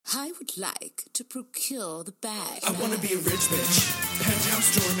I would like to procure the bag. I want to be a rich bitch. Penthouse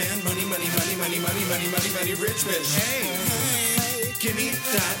store man. Money, money, money, money, money, money, money, money, rich bitch. Hey, give me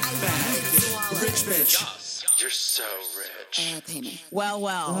that bag. Rich bitch. Yes. You're so rich. Pay me. Well.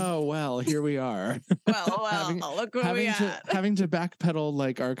 Oh, well, here we are. Well, look where we at. Having to backpedal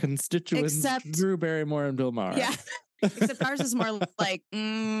like our constituents, Except- Drew Barrymore and Bill Maher. Yeah. Except ours is more like,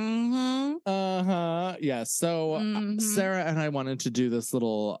 Yeah. So Sarah and I wanted to do this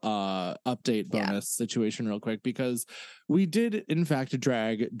little update bonus situation real quick because we did in fact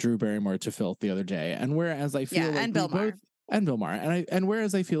drag Drew Barrymore to filth the other day. And whereas I feel like and Bill Maher. And Bill Maher. And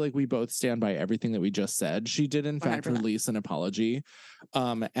whereas I feel like we both stand by everything that we just said, she did in fact 100%. release an apology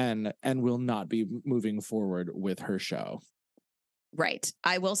and will not be moving forward with her show. Right.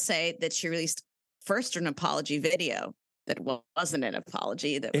 I will say that she released first an apology video that wasn't an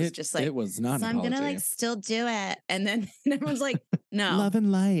apology. That was just like, it was not so an I'm apology. going to like still do it. And then everyone's like, no. Love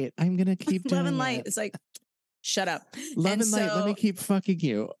and light. I'm going to keep doing Love and light. it. It's like, shut up. Love And and light. Let me keep fucking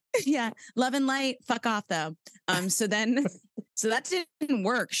you. Yeah. Love and light. Fuck off though. So that didn't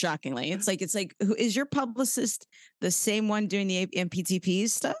work. Shockingly. It's like, who is your publicist? The same one doing the MPTP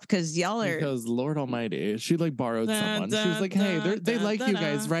stuff? Because Lord Almighty, she like borrowed someone. She was like, hey, they like you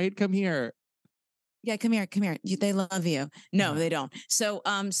guys, right? Come here. Yeah, come here. They love you. No, they don't. So,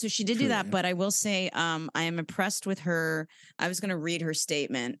 so she did do that, but I will say, I am impressed with her. I was going to read her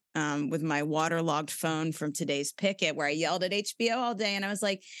statement, with my waterlogged phone from today's picket, where I yelled at HBO all day, and I was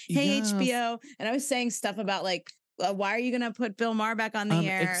like, "Hey, Yes. HBO," and I was saying stuff about like, why are you going to put Bill Maher back on the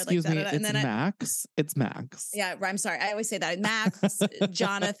air? Excuse like, me, and then Max. It's Max. Yeah, I'm sorry. I always say that. Max,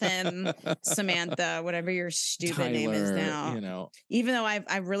 Jonathan, Samantha, whatever your stupid name is Tyler, now. you know. Even though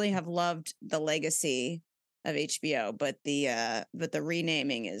I really have loved the legacy of HBO, but the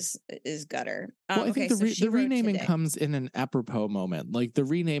renaming is gutter. Well, I think the renaming today. comes in an apropos moment. Like the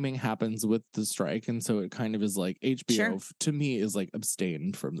renaming happens with the strike, and so it kind of is like HBO to me is like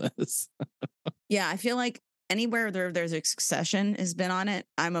abstained from this. Yeah, I feel like anywhere there's a Succession has been on it,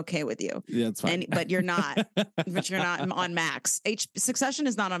 I'm okay with you. Yeah, that's fine. But you're not. But you're not on Max. Succession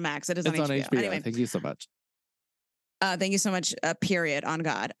is not on Max. It is It's on HBO. Anyway, Thank you so much. Thank you so much. Period on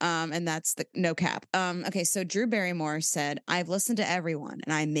God. And that's the no cap. Okay. So Drew Barrymore said, "I've listened to everyone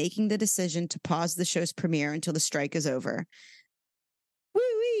and I'm making the decision to pause the show's premiere until the strike is over.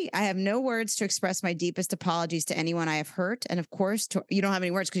 Woo-wee. I have no words to express my deepest apologies to anyone I have hurt. And of course, you don't have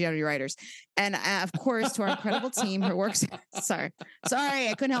any words because you don't have any writers. And of course, to our incredible team who works, sorry,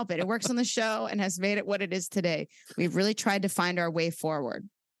 I couldn't help it. It works on the show and has made it what it is today. We've really tried to find our way forward,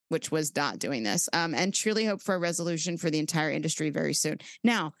 which was not doing this, and truly hope for a resolution for the entire industry very soon."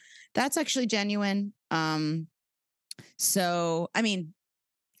 Now, that's actually genuine. So, I mean,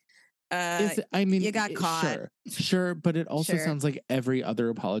 you got caught. Sure, but it also sounds like every other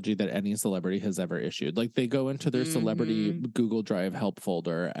apology that any celebrity has ever issued. Like they go into their celebrity Google Drive help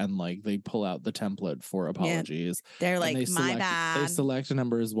folder and like they pull out the template for apologies. Yeah. They're like, my bad. They select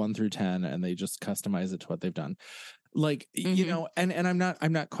numbers 1 through 10 and they just customize it to what they've done. Like, you know, and I'm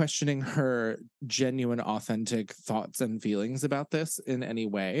not questioning her genuine, authentic thoughts and feelings about this in any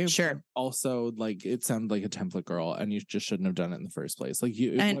way. Sure. Also, like, it sounded like a template girl and you just shouldn't have done it in the first place. Like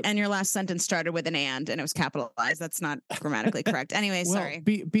and your last sentence started with an and it was capitalized. That's not grammatically correct. Anyway, well, sorry.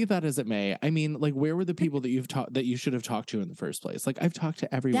 Be that as it may. I mean, like, where were the people that you should have talked to in the first place? Like, I've talked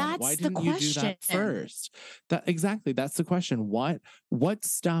to everyone. That's Why didn't you do that first? That's the question. What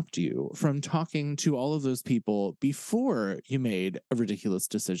stopped you from talking to all of those people before you made a ridiculous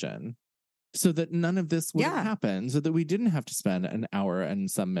decision, so that none of this would happen, so that we didn't have to spend an hour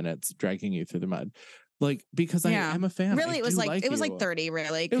and some minutes dragging you through the mud? Like, because I am a fan. Really, it was like 30,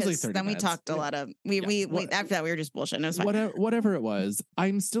 really. It was like 30 then we minutes. talked a lot of we after that we were just bullshitting. It was fine. Whatever it was,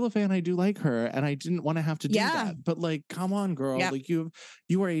 I'm still a fan. I do like her, and I didn't want to have to do that. But like, come on, girl. Yep. Like you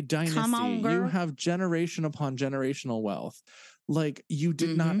are a dynasty. Come on, girl. You have generation upon generational wealth. Like you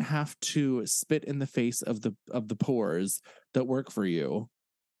did not have to spit in the face of the pores that work for you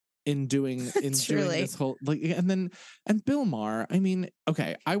in doing this whole like. And Bill Maher, I mean,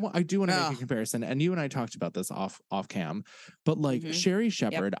 okay, I do want to make a comparison, and you and I talked about this off cam, but like Sherry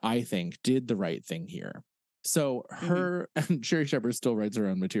Shepherd, I think did the right thing here. So her and Sherry Shepherd still writes her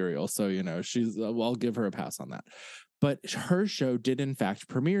own material, so you know she's I'll give her a pass on that. But her show did in fact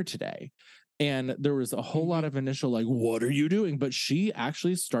premiere today. And there was a whole lot of initial, like, what are you doing? But she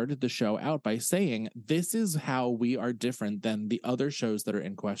actually started the show out by saying, this is how we are different than the other shows that are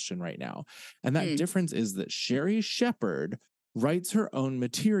in question right now. And that difference is that Sherry Shepherd writes her own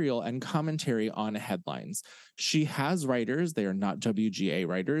material and commentary on headlines. She has writers. They are not WGA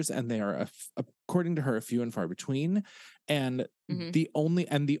writers, and they are, according to her, few and far between. And the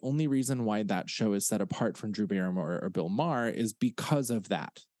only reason why that show is set apart from Drew Barrymore or Bill Maher is because of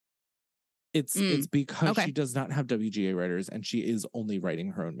that. It's because she does not have WGA writers, and she is only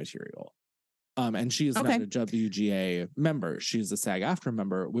writing her own material. And she is not a WGA member. She's a SAG-AFTRA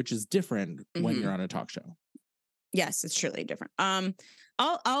member, which is different when you're on a talk show. Yes, it's truly different.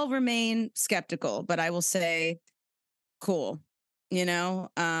 I'll remain skeptical, but I will say, cool.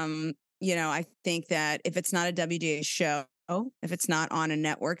 I think that if it's not a WGA show, if it's not on a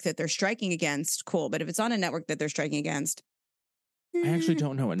network that they're striking against, cool. But if it's on a network that they're striking against, I actually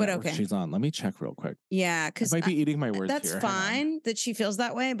don't know what network she's on. Let me check real quick. Yeah, because I might be eating my words that's here. That's fine that she feels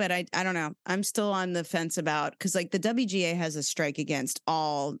that way, but I don't know. I'm still on the fence about, because like the WGA has a strike against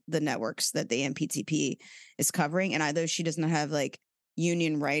all the networks that the MPTP is covering, and although she doesn't have like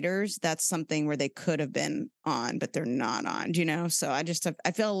union writers, that's something where they could have been on, but they're not on. So I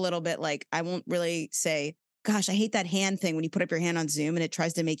feel a little bit like I won't really say, gosh, I hate that hand thing when you put up your hand on Zoom and it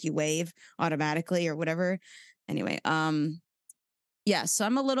tries to make you wave automatically or whatever. Anyway, yeah, so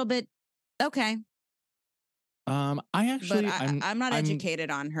I'm a little bit okay. I'm not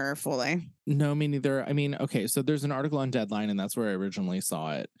educated on her fully. No, me neither. I mean, okay, so there's an article on Deadline, and that's where I originally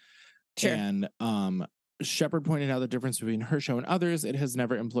saw it. Sure. And Shepard pointed out the difference between her show and others. It has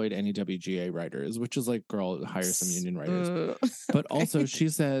never employed any WGA writers, which is like, girl, hire some union writers. But also she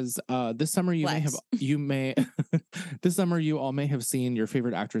says, this summer this summer you all may have seen your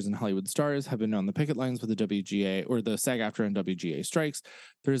favorite actors and Hollywood stars have been on the picket lines with the WGA or the SAG-AFTRA and WGA strikes.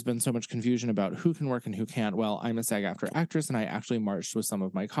 There's been so much confusion about who can work and who can't. Well, I'm a SAG-AFTRA actress, and I actually marched with some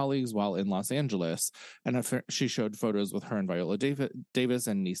of my colleagues while in Los Angeles. And she showed photos with her and Viola Davis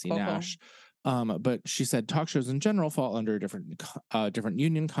and Niecy Nash. But she said talk shows in general fall under a different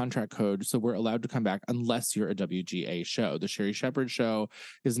union contract code, so we're allowed to come back unless you're a WGA show. The Sherry Shepard show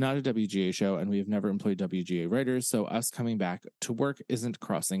is not a WGA show, and we have never employed WGA writers, so us coming back to work isn't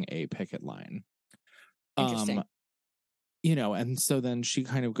crossing a picket line. Interesting. And so then she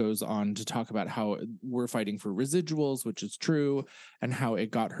kind of goes on to talk about how we're fighting for residuals, which is true, and how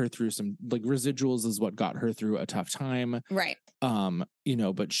it got her through some, like, residuals is what got her through a tough time. Right.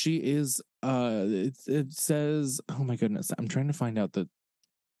 But she is, it says, oh my goodness, I'm trying to find out the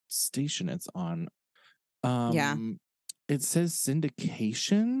station it's on. It says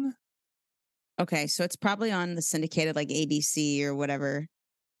syndication. Okay, so it's probably on the syndicated, like ABC or whatever.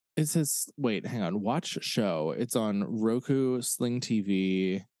 It says, wait, hang on. Watch show. It's on Roku, Sling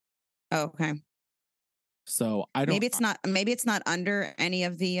TV. Oh, okay. So I don't. Maybe it's not under any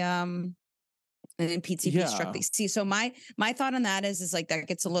of the PTP struck. See, so my thought on that is like that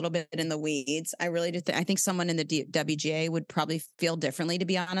gets a little bit in the weeds. I really do. I think someone in the WGA would probably feel differently, to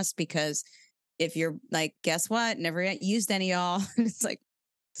be honest, because if you're like, guess what? Never used any y'all. It's like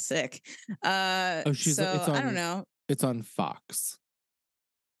sick. I don't know. It's on Fox.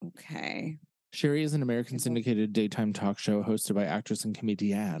 Okay. Sherry is an American syndicated daytime talk show hosted by actress and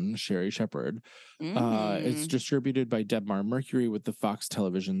comedian Sherry Shepard. It's distributed by Debmar Mercury with the Fox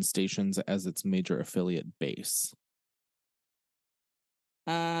television stations as its major affiliate base.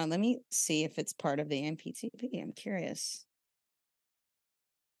 Let me see if it's part of the MPTP. I'm curious.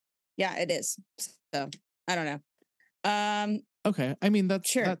 Yeah, it is. So I don't know. Okay. I mean, that's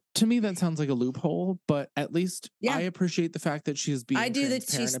sure. To me, that sounds like a loophole, but at least I appreciate the fact that she's being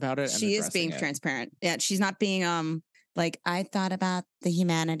transparent about it. She is being transparent. Yeah. She's not being, like, I thought about the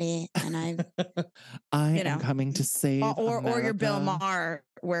humanity and I am coming to save or your Bill Maher,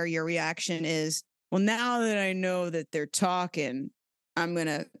 where your reaction is, well, now that I know that they're talking, I'm going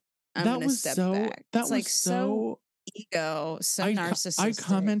to step back. That was so ego, so narcissistic. I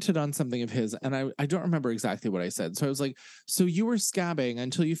commented on something of his, and I don't remember exactly what I said. So I was like, so you were scabbing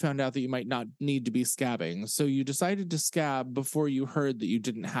until you found out that you might not need to be scabbing. So you decided to scab before you heard that you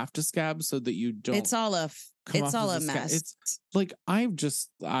didn't have to scab, so that you don't. It's all a mess. It's like I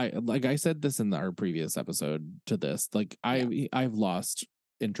said this in our previous episode to this. Like I've lost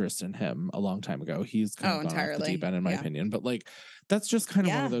interest in him a long time ago. He's kind of gone off the deep end, in my opinion. But like that's just kind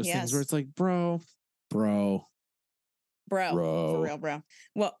of one of those things where it's like, bro. For real, bro.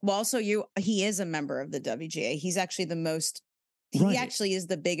 Well, also he is a member of the WGA. He's actually he actually is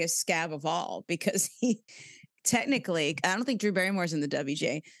the biggest scab of all, because he technically, I don't think Drew Barrymore's in the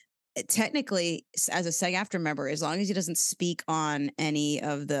WGA. Technically, as a SAG-AFTRA member, as long as he doesn't speak on any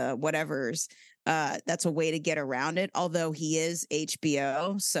of the whatevers, that's a way to get around it. Although he is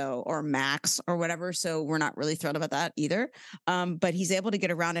HBO, or Max or whatever, so we're not really thrilled about that either. But he's able to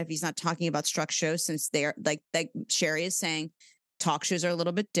get around it if he's not talking about struck shows, since they're like Sherry is saying, talk shows are a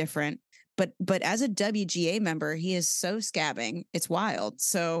little bit different. But as a WGA member, he is so scabbing, it's wild.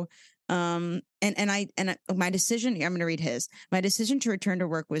 So my decision, I'm going to read his. My decision to return to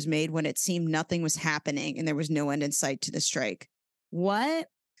work was made when it seemed nothing was happening and there was no end in sight to the strike. What?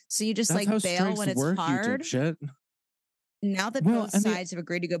 So you just That's bail when it's hard? Shit. Now that both sides have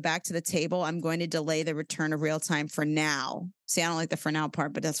agreed to go back to the table, I'm going to delay the return of real time for now. See, I don't like the for now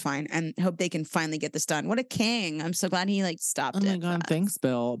part, but that's fine. And hope they can finally get this done. What a king. I'm so glad he stopped it. Oh my God. Thanks,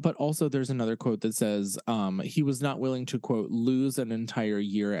 Bill. But also there's another quote that says he was not willing to, quote, lose an entire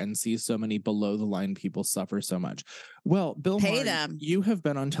year and see so many below the line people suffer so much. Well, Bill Pay Maher, them. You have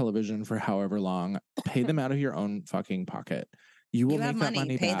been on television for however long. Pay them out of your own fucking pocket. You will make that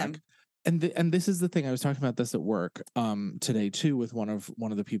money pay back. them. And this is the thing. I was talking about this at work today too with one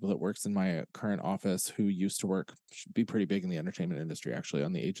of the people that works in my current office, who used to work, should be pretty big in the entertainment industry, actually,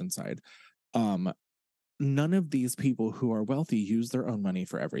 on the agent side. None of these people who are wealthy use their own money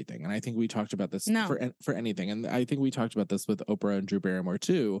for everything. And I think we talked about this for anything. And I think we talked about this with Oprah and Drew Barrymore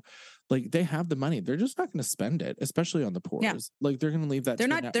too. Like, they have the money. They're just not going to spend it, especially on the poors. Yeah. Like, they're going to leave that. They're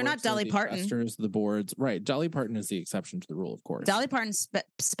not Dolly Parton. Investors, the boards. Right. Dolly Parton is the exception to the rule, of course. Dolly Parton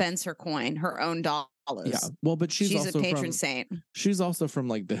spends her coin, her own dollars. Yeah. Well, but she's also a patron saint. She's also from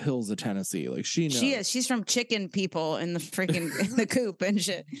the hills of Tennessee. Like, she knows. She is. She's from chicken people in the freaking the coop and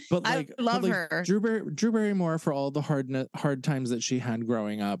shit. But I love her. Drew Barrymore, for all the hard times that she had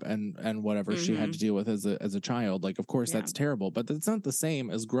growing up and whatever she had to deal with as a child. Like, of course, that's terrible, but that's not the same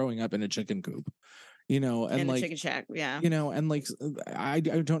as growing up in a chicken coop. And in a chicken shack, yeah. I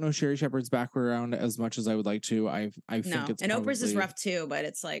don't know Sherry Shepherd's background as much as I would like to. I think it's and Oprah's is rough too, but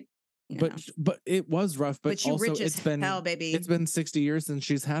it's but it was rough. But you also, rich as hell, baby. It's been 60 years since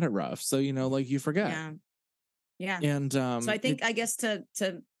she's had it rough, so you forget. Yeah. And so I think I guess to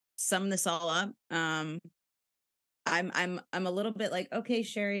sum this all up, I'm a little bit okay,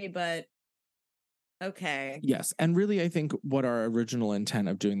 Sherry, but okay. Yes. And really, I think what our original intent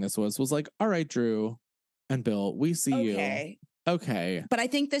of doing this was all right, Drew and Bill, we see you. Okay. But I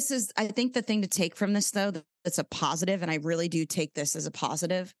think the thing to take from this, though, that's a positive, and I really do take this as a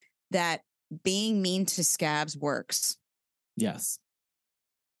positive, that being mean to scabs works. Yes.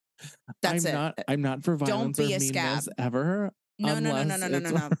 That's I'm not for violence or meanness ever. No. But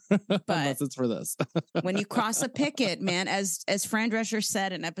unless it's for this. When you cross a picket, man, as Fran Drescher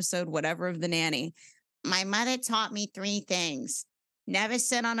said in episode whatever of The Nanny, my mother taught me 3 things: never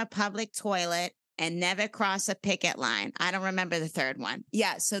sit on a public toilet and never cross a picket line. I don't remember the third one.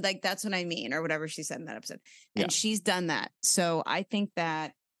 Yeah, so that's what I mean, or whatever she said in that episode. And she's done that. So I think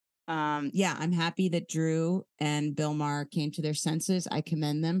that I'm happy that Drew and Bill Maher came to their senses. I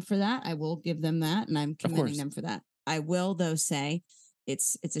commend them for that. I will give them that, and I'm commending them for that. I will, though, say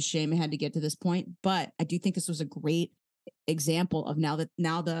it's a shame it had to get to this point, but I do think this was a great example of not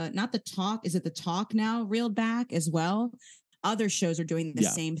the talk. Is it the talk now reeled back as well? Other shows are doing the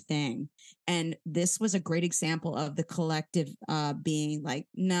same thing, and this was a great example of the collective being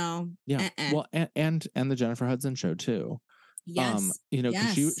no. Yeah. Well, and the Jennifer Hudson show too. Yes.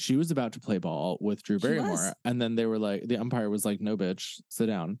 Because she was about to play ball with Drew Barrymore, and then they were the umpire was no, bitch, sit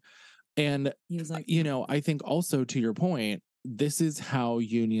down. And he was I think also, to your point, this is how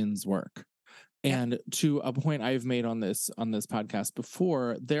unions work. And to a point I've made on this podcast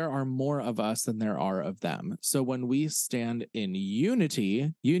before, there are more of us than there are of them. So when we stand in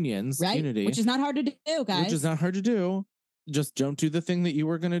unity, unity, which is not hard to do, guys. Which is not hard to do. Just don't do the thing that you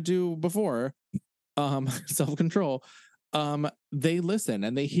were going to do before. Self-control. They listen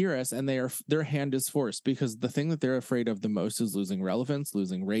and they hear us, and their hand is forced, because the thing that they're afraid of the most is losing relevance,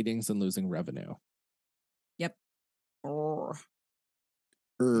 losing ratings, and losing revenue. Yep. Well,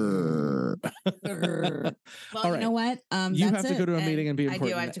 you know what? You have to go to a meeting and be important.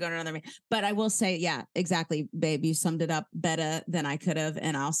 I do. I have to go to another meeting. But I will say, yeah, exactly, babe. You summed it up better than I could have.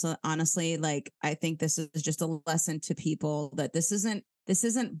 And also, honestly, I think this is just a lesson to people that this isn't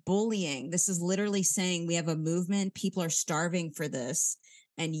bullying. This is literally saying we have a movement. People are starving for this,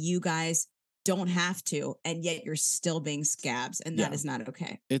 and you guys don't have to, and yet you're still being scabs, and that is not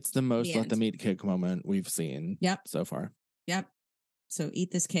okay. It's the most let the meat cake moment we've seen so far. Yep. So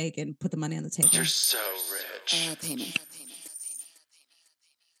eat this cake and put the money on the table. You're so rich. Payment.